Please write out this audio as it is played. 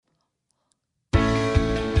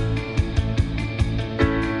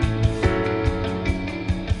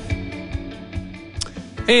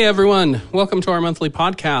Hey everyone, welcome to our monthly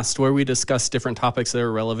podcast where we discuss different topics that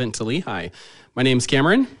are relevant to Lehigh. My name's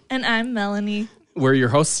Cameron. And I'm Melanie. We're your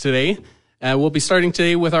hosts today. We'll be starting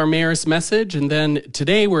today with our mayor's message, and then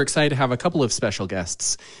today we're excited to have a couple of special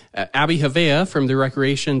guests. Abby Havea from the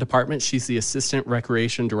Recreation Department, she's the Assistant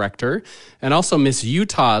Recreation Director, and also Miss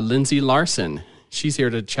Utah, Lindsay Larson. She's here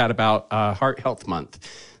to chat about Heart Health Month.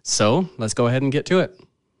 So let's go ahead and get to it.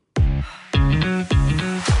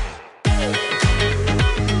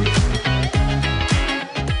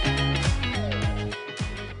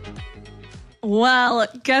 Well,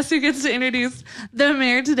 guess who gets to introduce the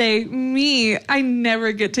mayor today? Me. I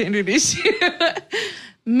never get to introduce you.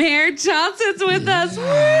 Mayor Johnson's with us. Woo!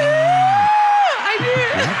 I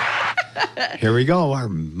do it. Here we go. Our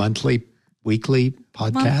weekly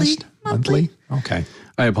podcast. Monthly? Okay.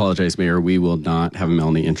 I apologize, Mayor. We will not have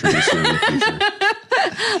Melanie introduce you in the future.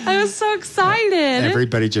 I was so excited.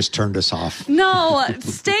 Everybody just turned us off. No,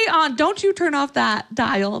 stay on. Don't you turn off that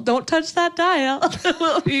dial. Don't touch that dial.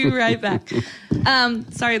 We'll be right back.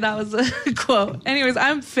 Sorry, that was a quote. Anyways,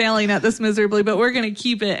 I'm failing at this miserably, but we're going to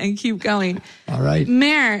keep it and keep going. All right.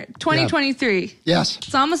 Mayor, 2023. Yeah. Yes.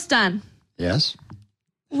 It's almost done. Yes.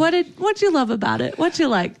 What'd you love about it? What'd you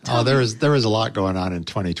like? There was a lot going on in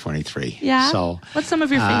 2023. Yeah. So what's some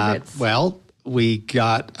of your favorites? Well, we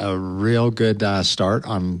got a real good start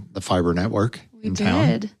on the fiber network in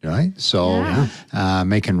town. Right? So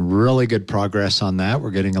making really good progress on that.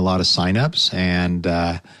 We're getting a lot of signups, and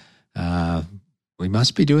we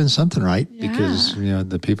must be doing something right because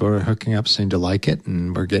the people who are hooking up seem to like it,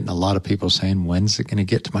 and we're getting a lot of people saying, "When's it going to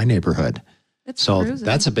get to my neighborhood?" That's a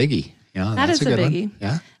biggie. That's a good biggie. One.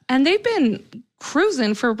 Yeah. And they've been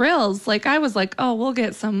cruising for reals. Like I was like, oh, we'll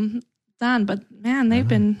get some done, but man, they've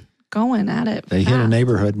been going at it. They hit a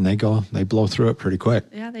neighborhood and they blow through it pretty quick.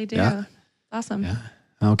 Yeah, they do. Yeah. Awesome. Yeah.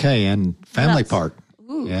 Okay. And Family Park.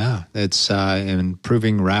 Ooh. Yeah. It's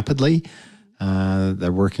improving rapidly.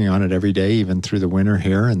 They're working on it every day, even through the winter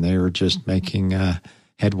here, and they're just making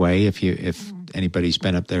headway. If anybody's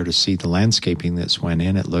been up there to see the landscaping that's went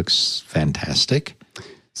in, it looks fantastic.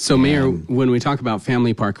 So, Mayor, when we talk about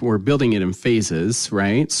Family Park, we're building it in phases,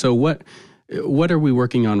 right? So what are we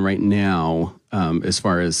working on right now as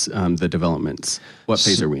far as the developments? What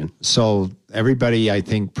phase are we in? So everybody, I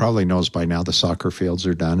think, probably knows by now the soccer fields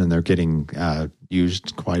are done, and they're getting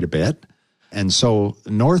used quite a bit. And so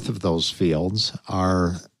north of those fields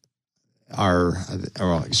is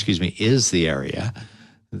the area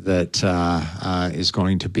that is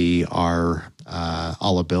going to be our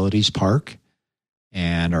All Abilities Park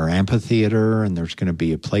and our amphitheater, and there's going to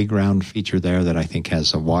be a playground feature there that I think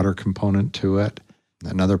has a water component to it.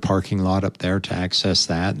 Another parking lot up there to access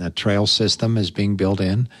that, and a trail system is being built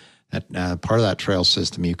in. That part of that trail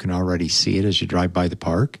system, you can already see it as you drive by the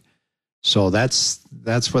park. So that's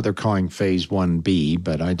what they're calling Phase 1B,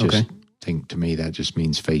 but I just think, to me, that just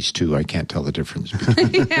means Phase 2. I can't tell the difference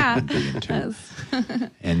between 1B and 2. Yes.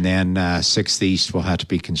 And then 6th East will have to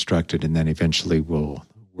be constructed, and then eventually we'll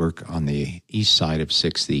work on the east side of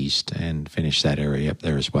 6th East and finish that area up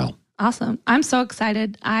there as well. Awesome. I'm so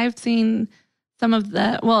excited. I've seen some of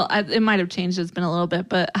it might have changed. It's been a little bit,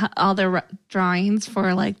 but all the drawings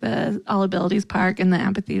for like the All Abilities Park and the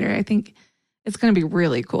amphitheater, I think it's going to be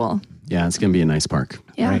really cool. Yeah, it's going to be a nice park.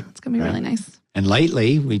 Yeah, it's going to be really nice. And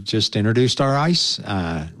lately, we just introduced our ice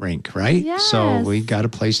rink, right? Yes. So we got a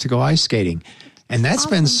place to go ice skating. And that's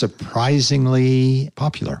been surprisingly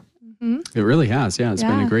popular. Mm-hmm. It really has. Yeah, it's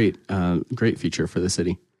been a great feature for the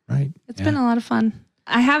city. Right. It's been a lot of fun.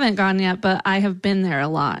 I haven't gone yet, but I have been there a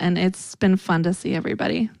lot, and it's been fun to see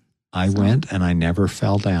everybody. I went, and I never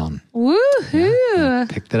fell down. Woohoo! Yeah,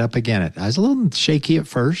 picked it up again. I was a little shaky at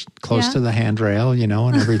first, close to the handrail,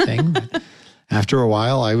 and everything. After a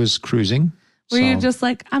while, I was cruising. Were you just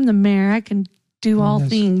like, I'm the mayor, I can do all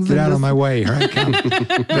things. Get out of my way. Here I come.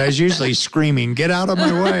 But I was usually screaming, get out of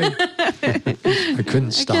my way. I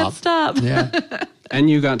couldn't stop. I can't stop. Yeah. And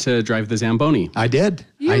you got to drive the Zamboni. I did.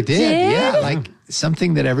 I did. Yeah. Like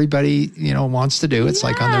something that everybody, wants to do. It's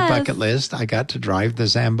like on their bucket list. I got to drive the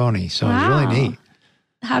Zamboni. So it was really neat.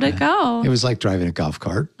 How'd it go? It was like driving a golf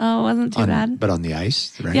cart. Oh, it wasn't too bad. But on the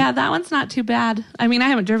ice, right? Yeah, that one's not too bad. I mean, I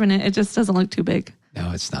haven't driven it. It just doesn't look too big.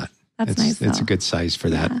 No, it's not. That's nice. It's a good size for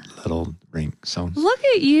that little rink. So look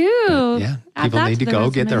at you. Yeah. People need to go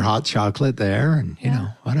get their hot chocolate there and,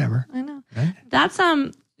 whatever. I know. Right? That's,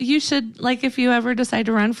 you should, like, if you ever decide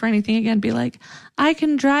to run for anything again, be like, I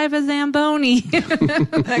can drive a Zamboni.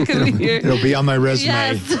 That could be It'll be on my resume.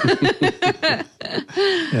 Yes.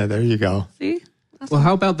 Yeah, there you go. See? Well,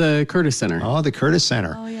 how about the Curtis Center? Oh, the Curtis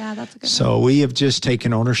Center. Oh, yeah, that's a good So we have just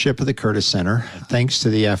taken ownership of the Curtis Center, thanks to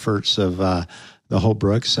the efforts of the the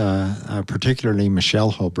Holbrooks, particularly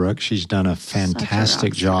Michelle Holbrook. She's done a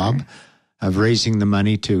fantastic job of raising the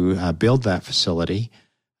money to build that facility.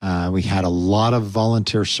 We had a lot of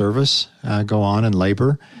volunteer service go on and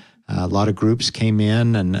labor. A lot of groups came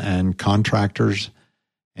in and contractors.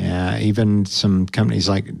 Even some companies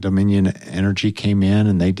like Dominion Energy came in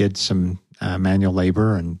and they did some manual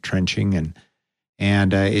labor and trenching.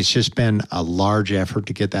 And it's just been a large effort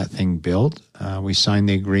to get that thing built. We signed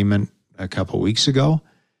the agreement a couple of weeks ago,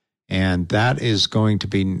 and that is going to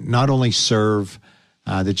be not only serve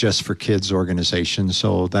the Just for Kids organization,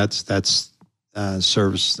 so that's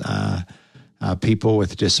serves people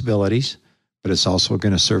with disabilities, but it's also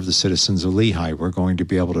going to serve the citizens of Lehigh. We're going to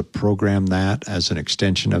be able to program that as an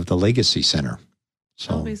extension of the Legacy Center. So,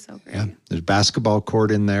 that'll be so great. Yeah, there's a basketball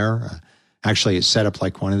court in there. Actually, it's set up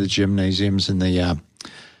like one of the gymnasiums in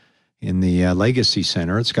the Legacy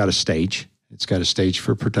Center. It's got a stage. It's got a stage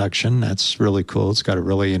for production. That's really cool. It's got a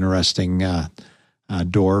really interesting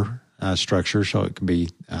door structure, so it can be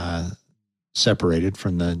separated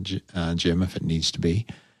from the gym if it needs to be.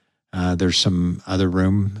 There's some other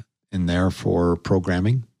room in there for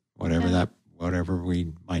programming, whatever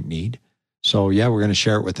we might need. So yeah, we're going to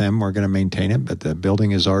share it with them. We're going to maintain it, but the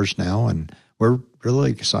building is ours now, and we're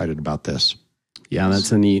really excited about this. Yeah,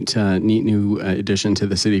 that's a neat new addition to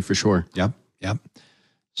the city for sure. Yep.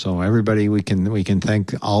 So everybody, we can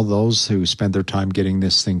thank all those who spent their time getting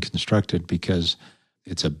this thing constructed, because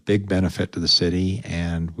it's a big benefit to the city,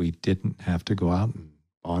 and we didn't have to go out and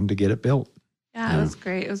bond to get it built. Yeah, it was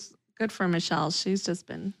great. It was good for Michelle. She's just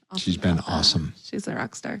been awesome. She's been awesome. She's a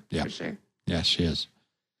rock star for sure. Yeah, she is.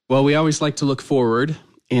 Well, we always like to look forward,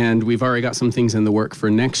 and we've already got some things in the work for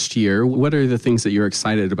next year. What are the things that you're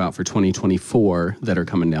excited about for 2024 that are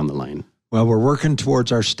coming down the line? Well, we're working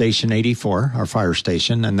towards our Station 84, our fire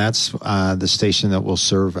station, and that's the station that will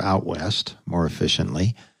serve out west more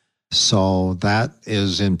efficiently. So that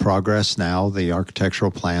is in progress now. The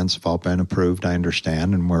architectural plans have all been approved, I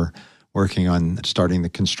understand, and we're working on starting the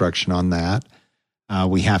construction on that.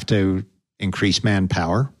 We have to increase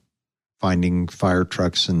manpower. Finding fire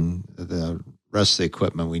trucks and the rest of the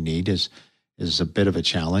equipment we need is a bit of a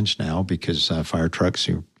challenge now, because fire trucks,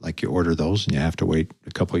 you order those and you have to wait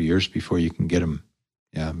a couple of years before you can get them.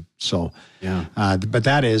 Yeah. So, but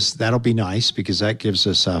that'll be nice, because that gives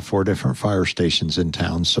us 4 different fire stations in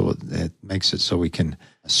town. So it makes it so we can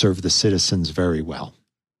serve the citizens very well.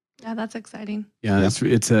 Yeah, that's exciting. Yeah,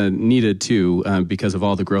 it's needed too, because of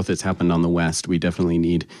all the growth that's happened on the west. We definitely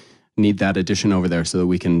need that addition over there so that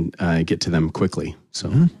we can get to them quickly. So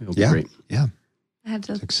it'll be great. Yeah. I had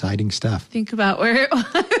to it's exciting stuff. think about where it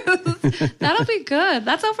was. That'll be good.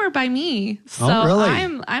 That's over by me. So really?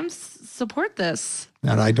 I'm support this.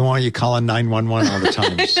 And I don't want you calling 911 all the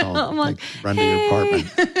time. So I'm like, run to your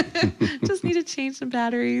apartment. Just need to change some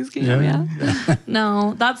batteries. Can you help me out?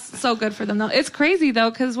 No, that's so good for them though. It's crazy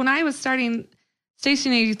though, because when I was starting,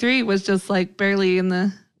 Station 83 was just like barely in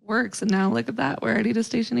the works, and now look at that, we're already to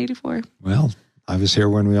Station 84. Well, I was here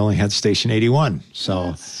when we only had Station 81.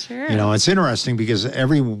 So, it's interesting, because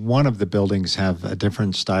every one of the buildings have a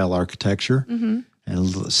different style architecture and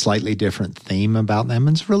a slightly different theme about them.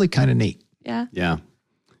 And it's really kind of neat. Yeah,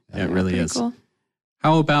 it really is. Cool.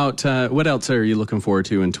 How about, what else are you looking forward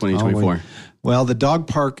to in 2024? Well, the dog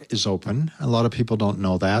park is open. A lot of people don't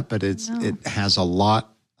know that, but it has a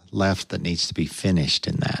lot left that needs to be finished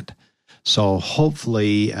in that. So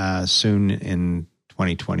hopefully soon in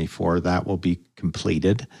 2024, that will be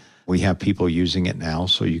completed. We have people using it now,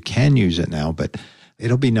 so you can use it now, but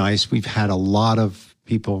it'll be nice. We've had a lot of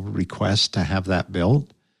people request to have that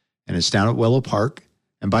built, and it's down at Willow Park.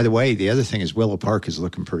 And by the way, the other thing is Willow Park is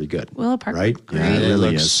looking pretty good. Willow Park, right? Great. Yeah, it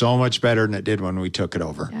really looks is. so much better than it did when we took it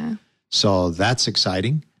over. Yeah. So that's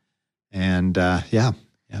exciting. And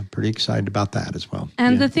pretty excited about that as well.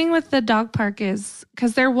 And the thing with the dog park is,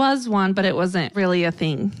 because there was one, but it wasn't really a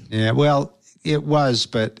thing. Yeah, well, it was,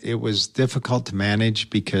 but it was difficult to manage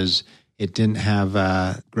because it didn't have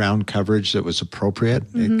ground coverage that was appropriate.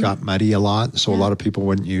 It got muddy a lot, so a lot of people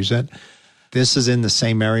wouldn't use it. This is in the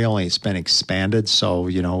same area, only it's been expanded. So,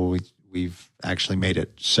 we've actually made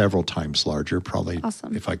it several times larger. Probably,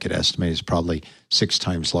 if I could estimate, it's probably 6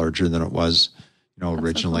 times larger than it was,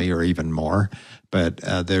 originally, or even more. But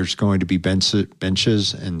there's going to be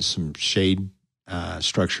benches and some shade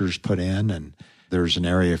structures put in, and there's an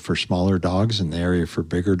area for smaller dogs and the area for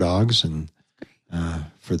bigger dogs, and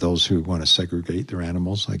for those who want to segregate their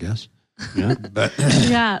animals, I guess. Yeah, but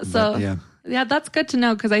yeah, that's good to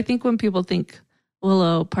know, because I think when people think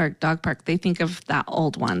Willow Park Dog Park, they think of that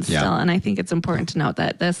old one still, and I think it's important to note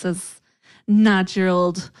that this is not your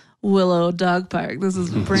old Willow Dog Park. This is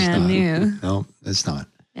brand new. No, it's not.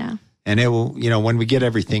 Yeah. And it will, when we get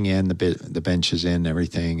everything in, the benches in,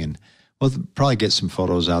 everything, and we'll probably get some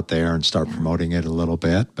photos out there and start promoting it a little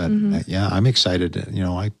bit. But I'm excited.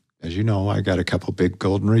 As you know, I got a couple big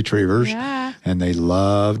golden retrievers, and they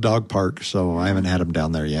love dog park. So I haven't had them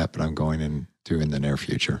down there yet, but I'm going into in the near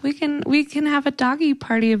future. We can have a doggy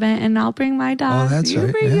party event, and I'll bring my dog. Oh, that's right.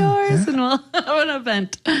 You bring yours, and we'll have an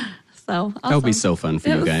event. So awesome. That'll be so fun for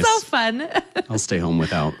you guys. So fun. I'll stay home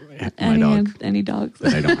without my dog. Any dogs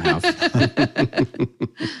that I don't have.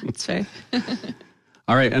 It's fair.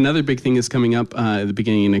 All right. Another big thing is coming up at the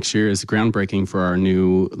beginning of next year is groundbreaking for our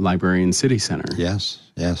new library and city center. Yes.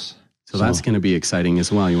 So that's going to be exciting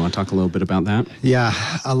as well. You want to talk a little bit about that? Yeah.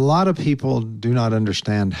 A lot of people do not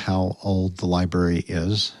understand how old the library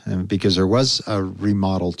is, and because there was a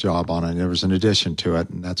remodel job on it. There was an addition to it,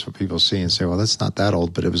 and that's what people see and say, well, that's not that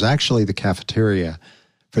old. But it was actually the cafeteria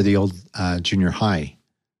for the old junior high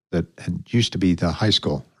that had used to be the high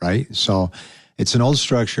school, right? So it's an old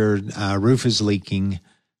structure. Roof is leaking.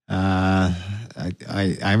 I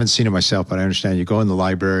haven't seen it myself, but I understand you go in the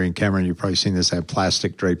library, and Cameron, you've probably seen this, I have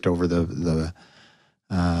plastic draped over the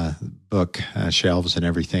book shelves and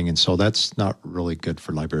everything. And so that's not really good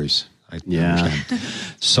for libraries. I understand.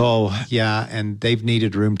 So, and they've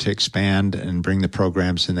needed room to expand and bring the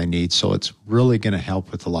programs in they need. So it's really going to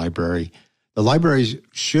help with the library. The libraries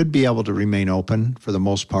should be able to remain open for the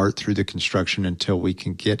most part through the construction until we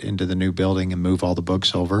can get into the new building and move all the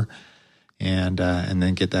books over. And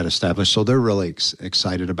then get that established. So they're really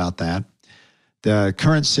excited about that. The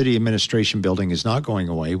current city administration building is not going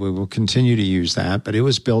away. We will continue to use that, but it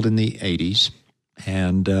was built in the 80s,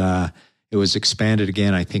 and it was expanded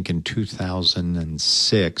again, I think, in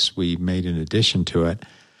 2006. We made an addition to it,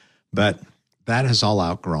 but that has all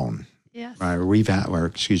outgrown. Yes. We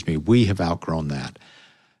have outgrown that.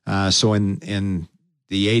 So in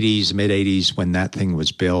the 80s, mid-80s, when that thing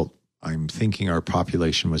was built, I'm thinking our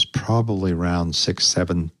population was probably around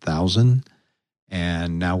 7,000,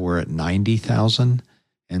 and now we're at 90,000.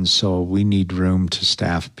 And so we need room to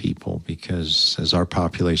staff people because as our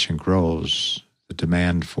population grows, the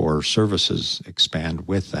demand for services expand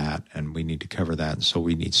with that, and we need to cover that. And so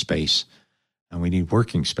we need space, and we need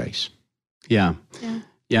working space. Yeah,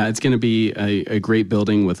 it's going to be a great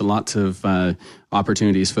building with lots of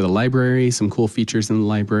opportunities for the library, some cool features in the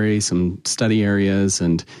library, some study areas,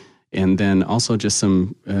 and then also just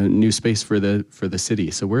some new space for the city.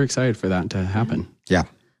 So we're excited for that to happen. Yeah.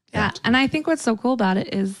 And I think what's so cool about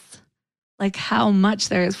it is like how much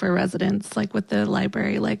there is for residents, like with the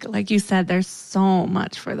library. Like you said, there's so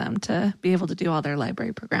much for them to be able to do all their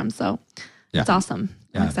library programs. So it's awesome.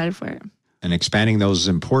 I'm excited for it. And expanding those is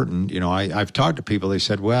important. I've talked to people, they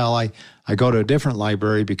said, well, I go to a different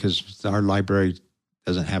library because our library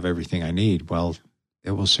doesn't have everything I need. Well,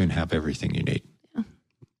 it will soon have everything you need.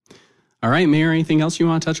 All right, Mayor, anything else you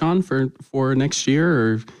want to touch on for next year,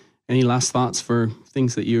 or any last thoughts for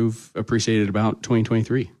things that you've appreciated about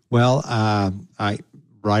 2023? Well,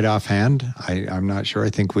 right offhand, I'm not sure.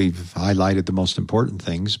 I think we've highlighted the most important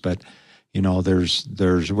things, but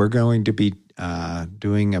we're going to be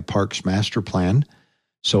doing a parks master plan.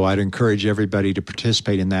 So I'd encourage everybody to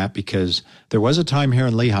participate in that, because there was a time here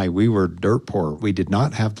in Lehigh we were dirt poor. We did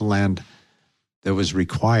not have the land that was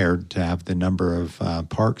required to have the number of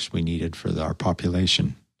parks we needed for our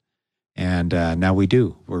population. And now we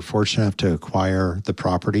do. We're fortunate enough to acquire the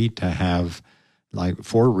property to have like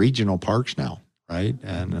 4 regional parks now, right?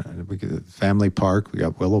 And we got Family Park, we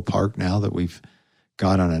got Willow Park now that we've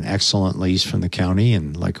got on an excellent lease from the county.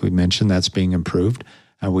 And like we mentioned, that's being improved.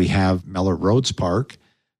 We have Mellor Roads Park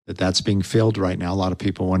that's being filled right now. A lot of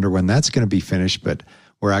people wonder when that's going to be finished, but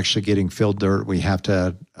we're actually getting filled dirt. We have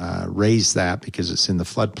to raise that because it's in the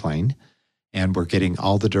floodplain, and we're getting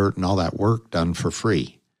all the dirt and all that work done for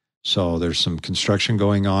free. So there's some construction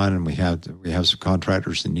going on, and we have some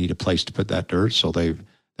contractors that need a place to put that dirt. So they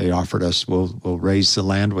offered us, we'll raise the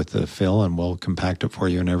land with the fill, and we'll compact it for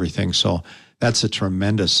you and everything. So that's a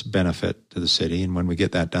tremendous benefit to the city. And when we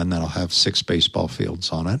get that done, that'll have 6 baseball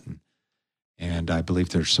fields on it. And I believe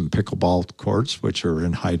there's some pickleball courts, which are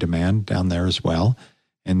in high demand down there as well.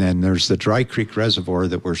 And then there's the Dry Creek Reservoir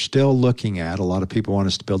that we're still looking at. A lot of people want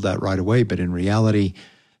us to build that right away, but in reality,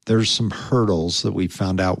 there's some hurdles that we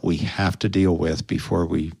found out we have to deal with before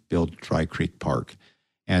we build Dry Creek Park.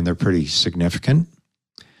 And they're pretty significant.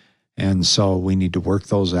 And so we need to work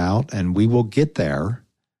those out, and we will get there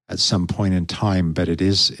at some point in time, but it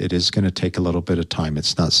is going to take a little bit of time.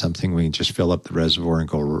 It's not something we can just fill up the reservoir and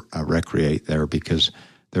go recreate there, because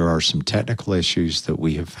there are some technical issues that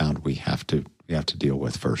we have found we have to deal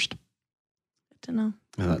with first. Good to know.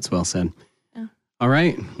 Oh, that's well said. Yeah. All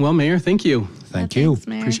right. Well, Mayor, thank you. Thank you. Thanks,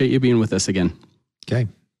 Mayor. Appreciate you being with us again. Okay.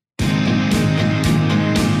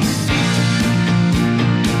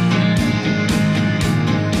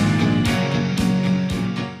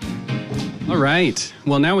 All right.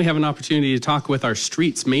 Well, now we have an opportunity to talk with our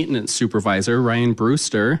streets maintenance supervisor, Ryan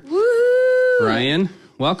Brewster. Woo! Ryan,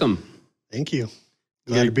 welcome. Thank you.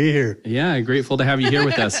 Glad to be here. Yeah, grateful to have you here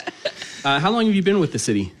with us. How long have you been with the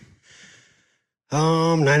city?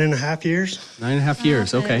 9.5 years. 9.5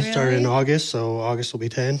 years. Okay. Really? Started in August, so August will be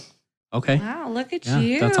 10. Okay. Wow, look at Yeah,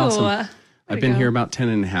 you. that's awesome. Way I've to been go. here about 10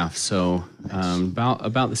 and a half, so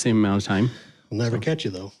about the same amount of time. We'll never catch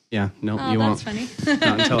you, though. Yeah, no, Oh, you that's won't. funny.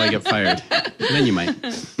 Not until I get fired. Then you might.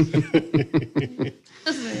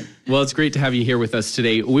 Well, it's great to have you here with us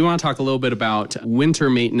today. We want to talk a little bit about winter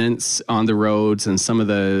maintenance on the roads and some of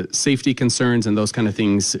the safety concerns and those kind of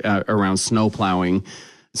things around snow plowing.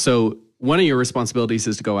 So one of your responsibilities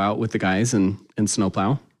is to go out with the guys and snow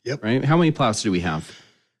plow. Yep. Right? How many plows do we have?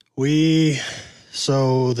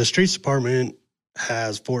 So the streets department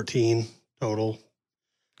has 14 total.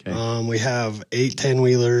 Okay. We have 8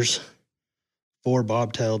 10-wheelers, 4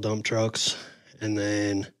 bobtail dump trucks, and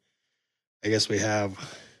then I guess we have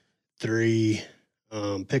 3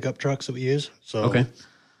 pickup trucks that we use. So Okay.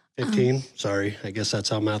 15. Sorry, I guess that's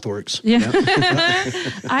how math works. Yeah.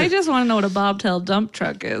 I just want to know what a bobtail dump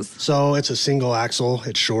truck is. So it's a single axle.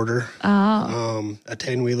 It's shorter. Oh. A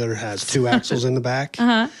 10-wheeler has 2 axles in the back.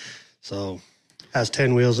 Uh-huh. So has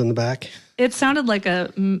 10 wheels in the back. It sounded like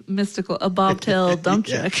a bobtail dump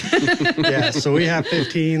Yeah. truck. Yeah, so we have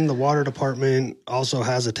 15. The water department also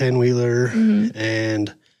has a 10-wheeler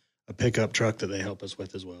and a pickup truck that they help us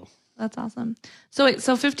with as well. That's awesome. So wait,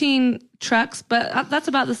 so 15 trucks, but that's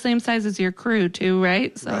about the same size as your crew too,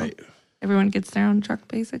 right? So Right. everyone gets their own truck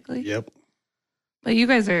basically. Yep. But you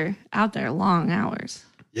guys are out there long hours.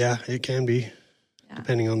 Yeah, it can be,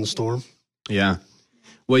 depending on the storm. Yeah.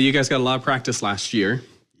 Well, you guys got a lot of practice last year.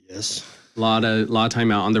 Yes. A lot of time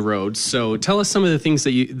out on the road. So tell us some of the things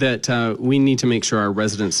that we need to make sure our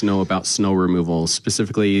residents know about snow removal,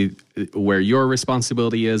 specifically where your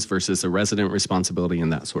responsibility is versus the resident responsibility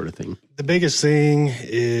and that sort of thing. The biggest thing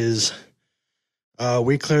is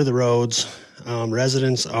we clear the roads.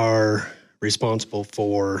 Residents are responsible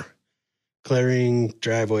for clearing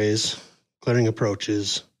driveways, clearing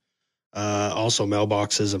approaches, also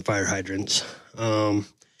mailboxes and fire hydrants.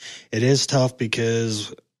 It is tough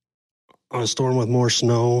because on a storm with more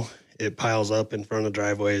snow, it piles up in front of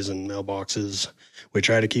driveways and mailboxes. We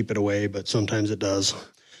try to keep it away, but sometimes it does.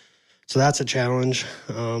 So that's a challenge.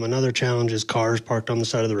 Another challenge is cars parked on the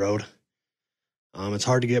side of the road. It's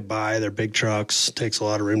hard to get by. They're big trucks. Takes a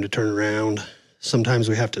lot of room to turn around. Sometimes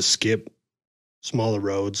we have to skip smaller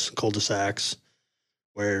roads, cul-de-sacs,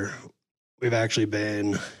 where we've actually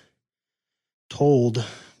been told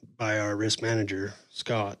by our risk manager,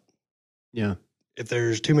 Scott, Yeah. if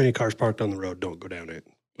there's too many cars parked on the road, don't go down it.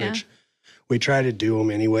 Yeah. Which we try to do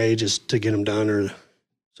them anyway, just to get them done, or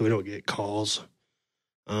so we don't get calls.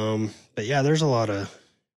 But yeah, there's a lot of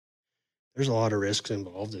risks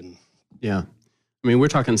involved, and Yeah. I mean, we're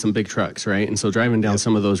talking some big trucks, right? And so driving down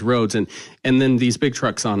some of those roads and then these big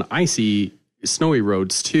trucks on icy, snowy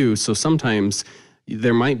roads too. So sometimes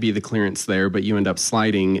there might be the clearance there, but you end up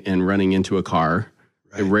sliding and running into a car.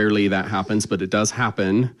 Right. Rarely that happens, but it does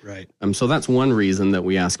happen. right. So that's one reason that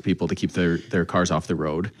we ask people to keep their cars off the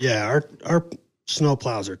road. Yeah, our snow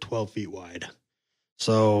plows are 12 feet wide.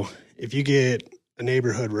 So if you get a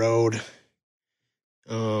neighborhood road,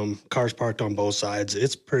 cars parked on both sides,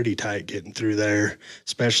 it's pretty tight getting through there,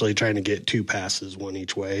 especially trying to get 2 passes, one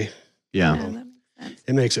each way. Yeah. Yeah, that makes sense.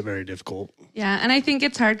 It makes it very difficult. Yeah, and I think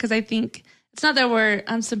it's hard because I think it's not that we're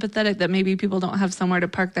unsympathetic that maybe people don't have somewhere to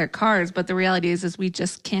park their cars, but the reality is we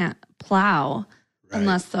just can't plow Right.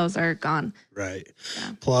 unless those are gone. Right.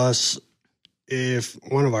 Yeah. Plus, if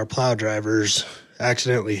one of our plow drivers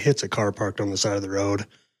accidentally hits a car parked on the side of the road,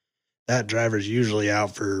 that driver's usually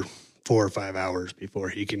out for 4 or 5 hours before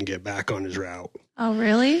he can get back on his route. Oh,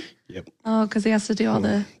 really? Yep. Oh, because he has to do all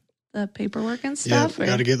the paperwork and stuff?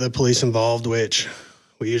 Got to get the police involved, which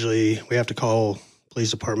we have to call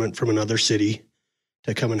police department from another city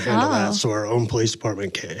to come and handle that, so our own police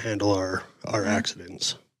department can't handle our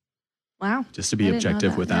accidents. Wow. Just to be I didn't know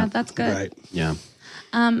objective with Yeah, that. that's good. Right. Yeah.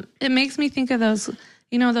 It makes me think of those,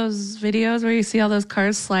 those videos where you see all those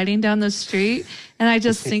cars sliding down the street. And I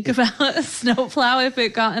just think about a snowplow if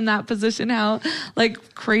it got in that position, how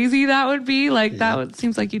crazy that would be.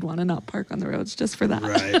 Seems like you'd want to not park on the roads just for that.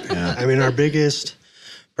 Right. Yeah. I mean, our biggest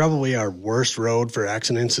Probably our worst road for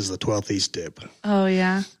accidents is the 12th East Dip. Oh,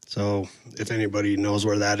 yeah. So if anybody knows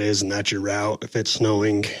where that is and that's your route, if it's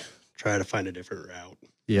snowing, try to find a different route.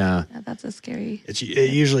 Yeah. That's a scary. It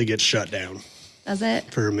usually gets shut down Does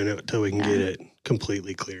it? for a minute until we can get it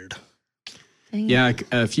completely cleared. Dang. Yeah,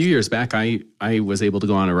 a few years back, I was able to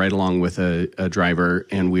go on a ride along with a driver,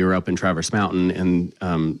 and we were up in Traverse Mountain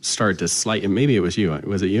and started to slide. And maybe it was you.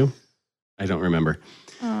 Was it you? I don't remember.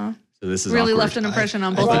 Aw. So this is Really awkward. left an impression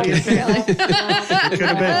on both of you. Apparently. Could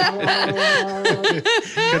have been.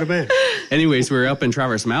 Could have been. Anyways, we were up in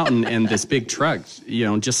Traverse Mountain, and this big truck,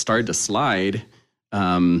 just started to slide.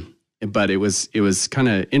 But it was kind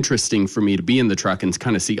of interesting for me to be in the truck and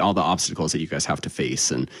kind of see all the obstacles that you guys have to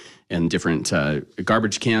face, and different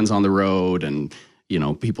garbage cans on the road, and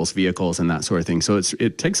people's vehicles and that sort of thing. So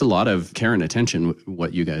it takes a lot of care and attention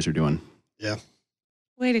what you guys are doing. Yeah.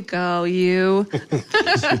 Way to go, you.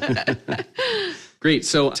 Great.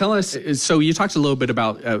 So tell us, so you talked a little bit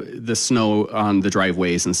about the snow on the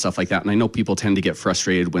driveways and stuff like that. And I know people tend to get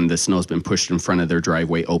frustrated when the snow's been pushed in front of their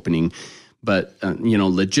driveway opening. But,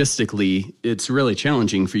 logistically, it's really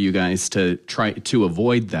challenging for you guys to try to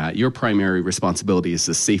avoid that. Your primary responsibility is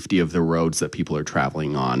the safety of the roads that people are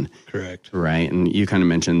traveling on. Correct. Right. And you kind of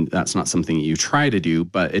mentioned that's not something that you try to do,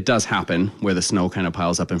 but it does happen where the snow kind of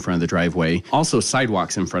piles up in front of the driveway. Also,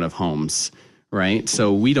 sidewalks in front of homes. Right.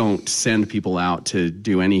 So we don't send people out to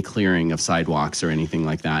do any clearing of sidewalks or anything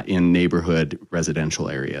like that in neighborhood residential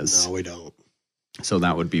areas. No, we don't. So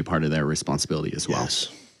that would be part of their responsibility as well. Yes.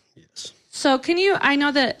 So I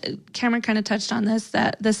know that Cameron kind of touched on this,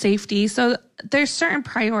 that the safety. So there's certain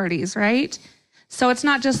priorities, right? So it's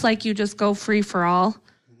not just like you just go free for all.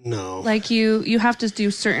 No. Like you have to do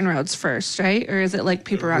certain roads first, right? Or is it like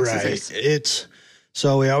paper, rock, scissors?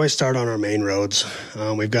 So we always start on our main roads.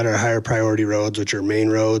 We've got our higher priority roads, which are main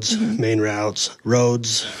roads, main routes,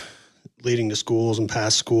 roads leading to schools and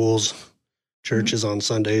past schools. Churches on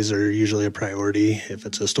Sundays are usually a priority if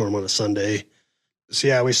it's a storm on a Sunday. So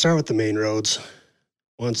yeah, we start with the main roads.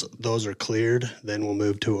 Once those are cleared, then we'll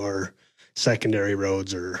move to our secondary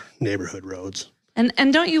roads or neighborhood roads. And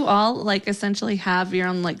don't you all like essentially have your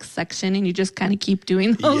own like section and you just kind of keep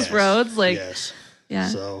doing those roads? Like, yes. Yeah.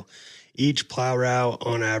 So each plow route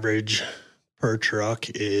on average per truck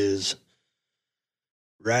is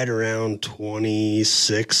right around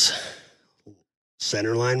 26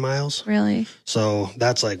 center line miles. Really? So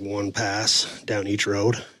that's like one pass down each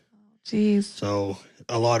road. Jeez. So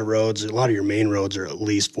a lot of your main roads are at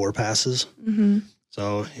least 4 passes. Mm-hmm.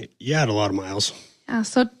 So you add a lot of miles. Yeah.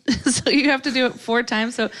 So you have to do it 4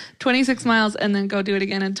 times. So 26 miles and then go do it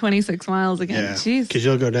again and 26 miles again. Yeah. Jeez. Because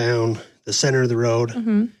you'll go down the center of the road.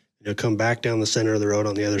 Mm-hmm. You'll come back down the center of the road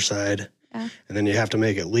on the other side. Yeah. And then you have to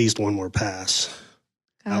make at least one more pass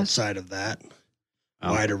Gosh. outside of that.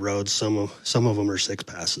 Wider roads, some of them are 6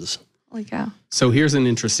 passes. Holy cow. So here's an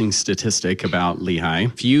interesting statistic about Lehigh.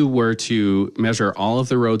 If you were to measure all of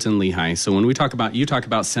the roads in Lehigh, so when you talk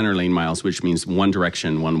about center lane miles, which means one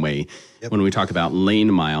direction, one way. Yep. When we talk about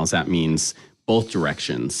lane miles, that means both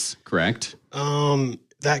directions, correct?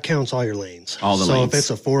 That counts all your lanes. All the lanes. So if it's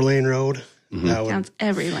a 4-lane road, that counts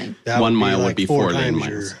every lane. 1 mile like would be 4 lane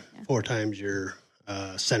miles. 4 times your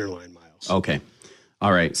center line miles. Okay.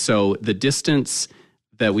 All right. So the distance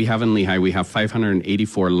that we have in Lehigh, we have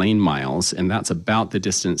 584 lane miles, and that's about the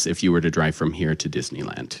distance if you were to drive from here to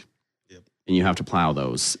Disneyland. Yep. And you have to plow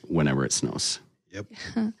those whenever it snows. Yep.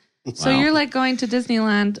 So you're like going to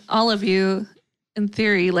Disneyland, all of you, in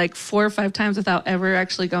theory, like 4 or 5 times without ever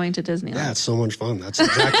actually going to Disneyland. Yeah, it's so much fun. That's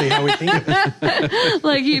exactly how we think of it.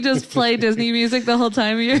 Like you just play Disney music the whole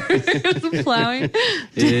time you're plowing.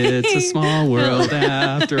 It's a small world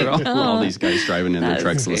after all these guys driving in their That is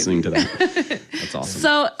trucks crazy. listening to that. That's awesome.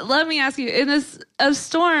 So let me ask you, in a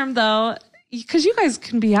storm though, because you guys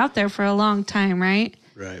can be out there for a long time, right?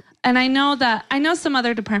 Right. And I know some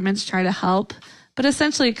other departments try to help, but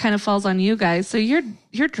essentially it kind of falls on you guys. So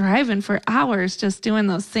you're driving for hours just doing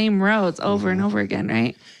those same roads over and over again,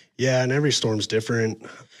 right? Yeah, and every storm's different.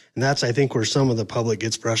 And that's, I think, where some of the public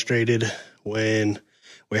gets frustrated when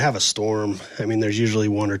we have a storm. I mean, there's usually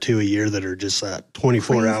 1 or 2 a year that are just that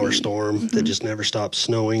 24-hour storm that just never stops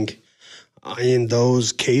snowing. In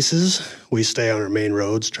those cases, we stay on our main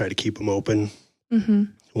roads, try to keep them open. Mm-hmm.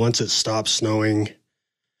 Once it stops snowing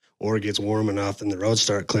or it gets warm enough and the roads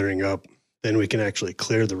start clearing up, then we can actually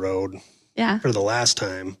clear the road for the last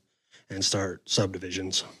time and start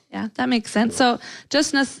subdivisions. Yeah, that makes sense. So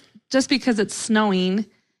just because it's snowing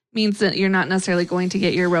means that you're not necessarily going to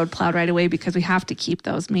get your road plowed right away because we have to keep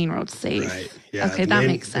those main roads safe. Right. Yeah. Okay, that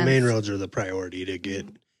makes sense. The main roads are the priority to get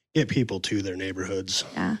people to their neighborhoods.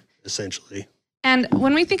 Yeah. Essentially. And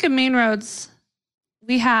when we think of main roads,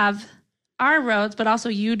 we have our roads, but also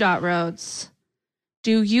UDOT roads.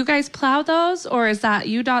 Do you guys plow those, or is that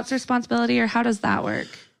UDOT's responsibility, or how does that work?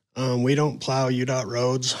 We don't plow UDOT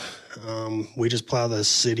roads. We just plow the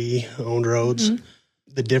city-owned roads. Mm-hmm.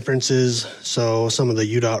 The difference is, so some of the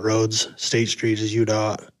UDOT roads, State Street is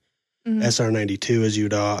UDOT, SR 92 is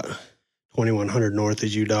UDOT, 2100 North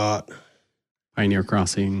is UDOT. Pioneer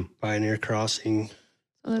Crossing.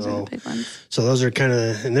 So those are the big ones. So those are kind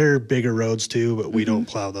of, and they're bigger roads too, but we don't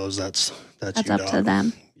plow those. That's UDOT. Up to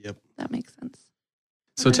them. Yep. That makes sense.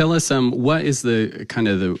 So tell us, what is the kind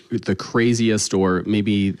of the craziest or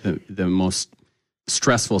maybe the most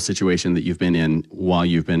stressful situation that you've been in while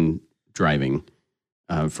you've been driving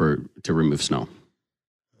to remove snow?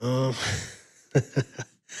 I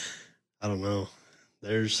don't know.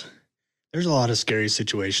 There's a lot of scary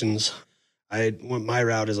situations. My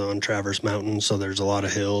route is on Traverse Mountain, so there's a lot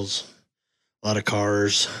of hills, a lot of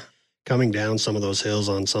cars. Coming down some of those hills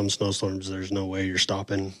on some snowstorms, there's no way you're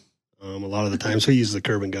stopping. A lot of the times we use the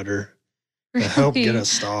curb and gutter to help get us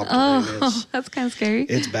stopped. Oh, that's kind of scary.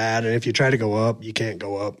 It's bad, and if you try to go up, you can't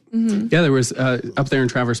go up. Mm-hmm. Yeah, there was up there in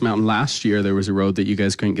Traverse Mountain last year, there was a road that you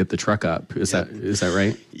guys couldn't get the truck up. Is that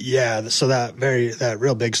right? Yeah, so that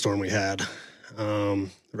real big storm we had, right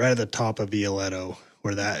at the top of Violetto,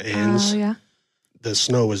 where that ends. Oh, yeah. The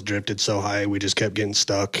snow was drifted so high, we just kept getting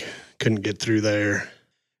stuck. Couldn't get through there.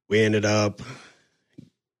 We ended up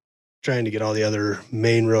trying to get all the other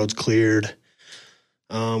main roads cleared.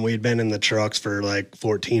 We'd been in the trucks for like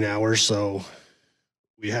 14 hours, so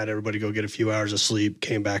we had everybody go get a few hours of sleep,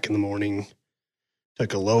 came back in the morning,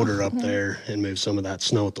 took a loader up there and moved some of that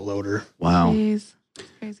snow with the loader. Wow. Jeez. That's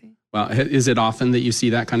crazy. Wow. Is it often that you see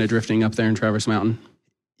that kind of drifting up there in Traverse Mountain?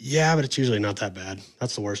 Yeah, but it's usually not that bad.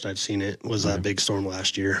 That's the worst I've seen it, was that big storm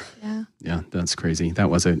last year. Yeah. Yeah, that's crazy. That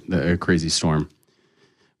was a crazy storm.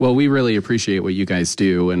 Well, we really appreciate what you guys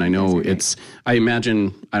do. And I know I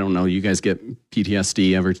imagine, I don't know, you guys get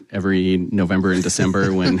PTSD every November and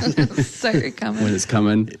December when it's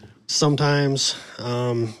coming. Sometimes,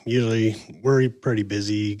 usually we're pretty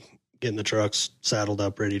busy getting the trucks saddled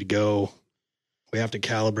up, ready to go. We have to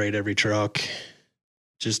calibrate every truck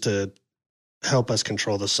just to help us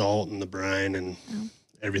control the salt and the brine and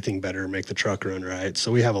everything better, make the truck run right.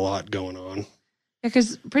 So we have a lot going on. Yeah,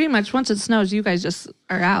 because pretty much once it snows, you guys just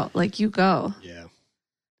are out. Like, you go. Yeah.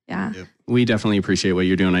 Yeah. Yep. We definitely appreciate what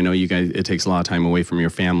you're doing. I know you guys, it takes a lot of time away from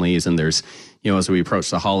your families, and there's, as we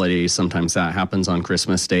approach the holidays, sometimes that happens on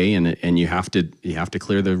Christmas Day, and you have to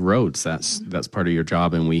clear the roads. That's part of your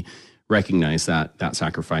job, and we recognize that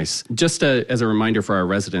sacrifice. Just as a reminder for our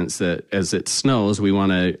residents that as it snows, we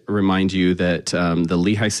want to remind you that the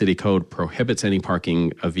Lehigh City Code prohibits any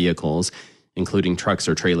parking of vehicles, including trucks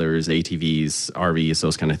or trailers, ATVs, RVs,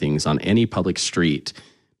 those kind of things, on any public street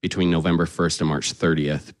between November 1st and March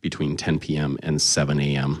 30th between 10 p.m. and 7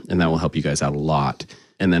 a.m. And that will help you guys out a lot.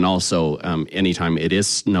 And then also, anytime it is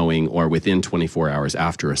snowing or within 24 hours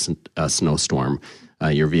after a snowstorm,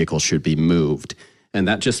 your vehicle should be moved. And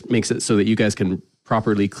that just makes it so that you guys can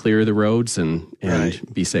properly clear the roads and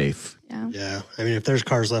be safe. Yeah. I mean, if there's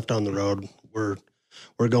cars left on the road, we're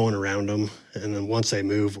going around them. And then once they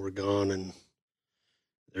move, we're gone, and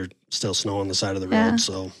there's still snow on the side of the road.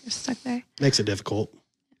 So you're stuck there. Makes it difficult.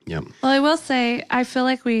 Yeah. Well, I will say, I feel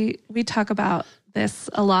like we talk about this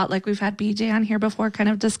a lot. Like, we've had BJ on here before kind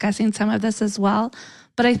of discussing some of this as well.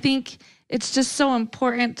 But I think it's just so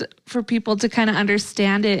important for people to kind of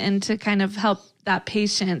understand it and to kind of help that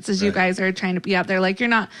patience as you guys are trying to be out there. Like, you're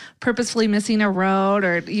not purposefully missing a road,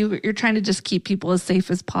 or you're trying to just keep people as safe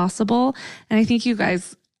as possible. And I think you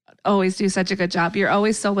guys always do such a good job. You're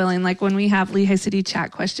always so willing. Like, when we have Lehigh City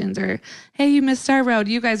chat questions, or, hey, you missed our road,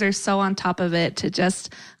 you guys are so on top of it to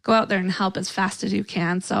just go out there and help as fast as you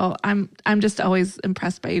can. So I'm just always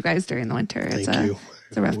impressed by you guys during the winter. Thank you.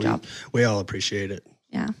 It's a rough job. We all appreciate it.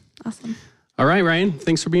 Yeah. Awesome. All right, Ryan,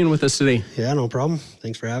 thanks for being with us today. Yeah, no problem.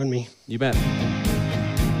 Thanks for having me. You bet.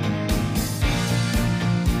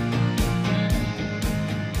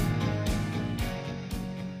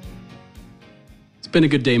 It's been a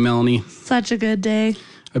good day, Melanie. Such a good day.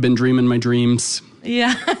 I've been dreaming my dreams.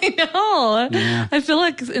 Yeah, I know. Yeah. I feel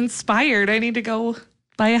like inspired. I need to go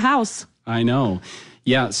buy a house. I know.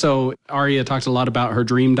 Yeah, so Aria talked a lot about her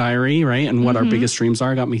dream diary, right? And what our biggest dreams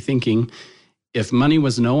are. Got me thinking, if money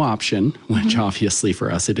was no option, which obviously for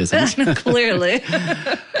us it isn't. Clearly.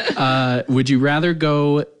 Would you rather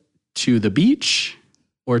go to the beach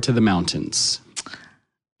or to the mountains?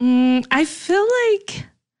 I feel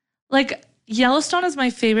like Yellowstone is my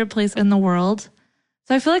favorite place in the world.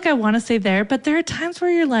 So I feel like I want to stay there. But there are times where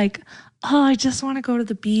you're like, oh, I just want to go to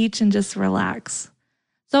the beach and just relax.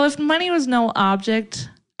 So if money was no object,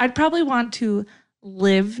 I'd probably want to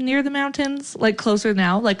live near the mountains, like closer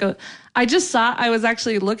now. I was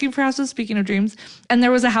actually looking for houses, speaking of dreams, and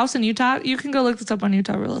there was a house in Utah. You can go look this up on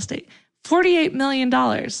Utah Real Estate. $48 million.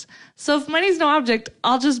 So if money's no object,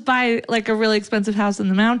 I'll just buy like a really expensive house in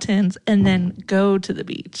the mountains and then go to the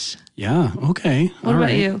beach. Yeah. Okay. What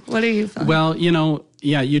about you? What are you feeling? Well,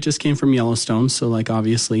 you just came from Yellowstone. So like,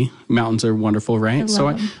 obviously mountains are wonderful, right? So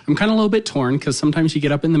I'm kind of a little bit torn because sometimes you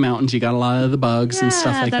get up in the mountains, you got a lot of the bugs and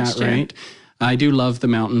stuff like that, true. Right? I do love the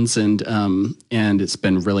mountains and it's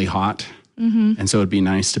been really hot. Mm-hmm. And so it'd be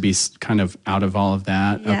nice to be kind of out of all of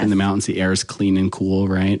that, up in the mountains. The air is clean and cool,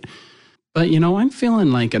 right? But, I'm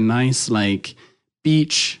feeling like a nice, like,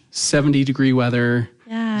 beach, 70-degree weather,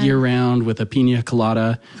 year round with a pina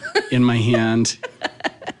colada in my hand.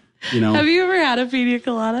 Have you ever had a pina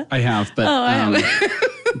colada? I have, but I haven't.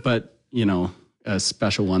 But, a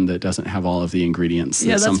special one that doesn't have all of the ingredients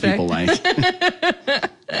that some people like.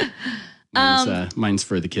 Mine's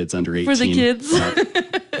for the kids under 18. For the kids.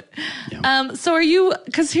 So are you,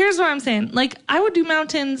 because here's what I'm saying. Like, I would do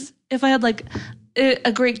mountains if I had like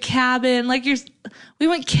a great cabin. Like we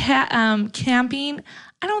went camping.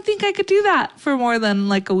 I don't think I could do that for more than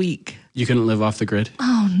like a week. You couldn't live off the grid?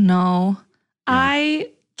 Oh, no. Yeah.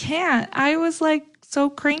 I can't. I was like so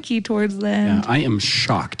cranky towards the end. Yeah, I am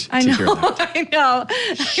shocked to hear that.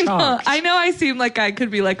 I know I seem like I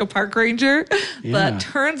could be like a park ranger, but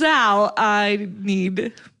turns out I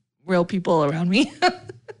need real people around me.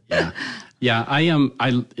 Yeah, I am.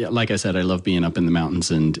 Like I said, I love being up in the mountains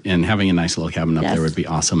and having a nice little cabin up there would be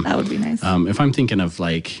awesome. That would be nice. If I'm thinking of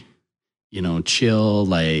like, chill,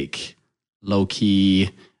 like low key,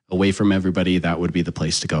 away from everybody, that would be the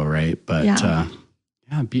place to go, right? But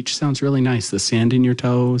beach sounds really nice. The sand in your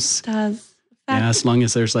toes. It does. Yeah, as long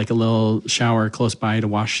as there's like a little shower close by to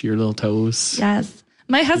wash your little toes. Yes.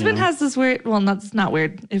 My husband has this weird, well, it's not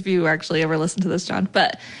weird if you actually ever listen to this, John,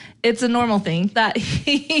 but it's a normal thing that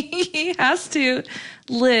he has to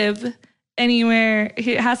live anywhere.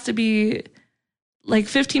 He has to be like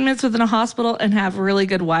 15 minutes within a hospital and have really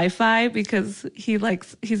good Wi-Fi because he's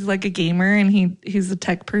like a gamer and he's a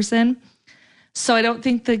tech person. So I don't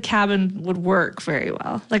think the cabin would work very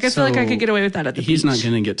well. Like I feel like I could get away with that at the beach. He's not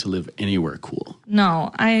going to get to live anywhere cool.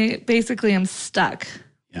 No, I basically am stuck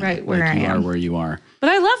right where I am. You are where you are. But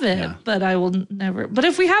I love it, but I will never. But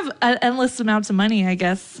if we have endless amounts of money, I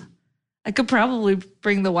guess I could probably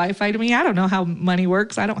bring the Wi-Fi to me. I don't know how money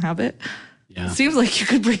works. I don't have it. Yeah. It seems like you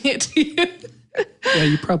could bring it to you. Yeah,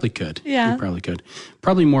 you probably could. Yeah. You probably could.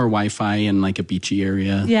 Probably more Wi-Fi in like a beachy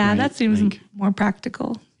area. Yeah, right? that seems more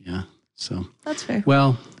practical. Yeah, so. That's fair.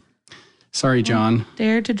 Well, sorry, John.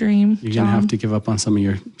 Dare to dream, You're going to have to give up on some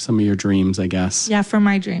of your dreams, I guess. Yeah, for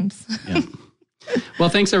my dreams. Yeah. Well,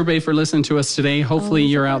 thanks everybody for listening to us today. Hopefully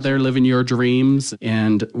you're out there living your dreams,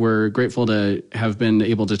 and we're grateful to have been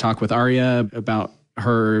able to talk with Aria about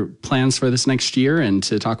her plans for this next year and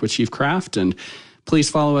to talk with Chief Craft. And please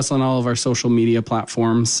follow us on all of our social media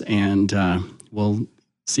platforms, and we'll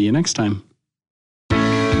see you next time.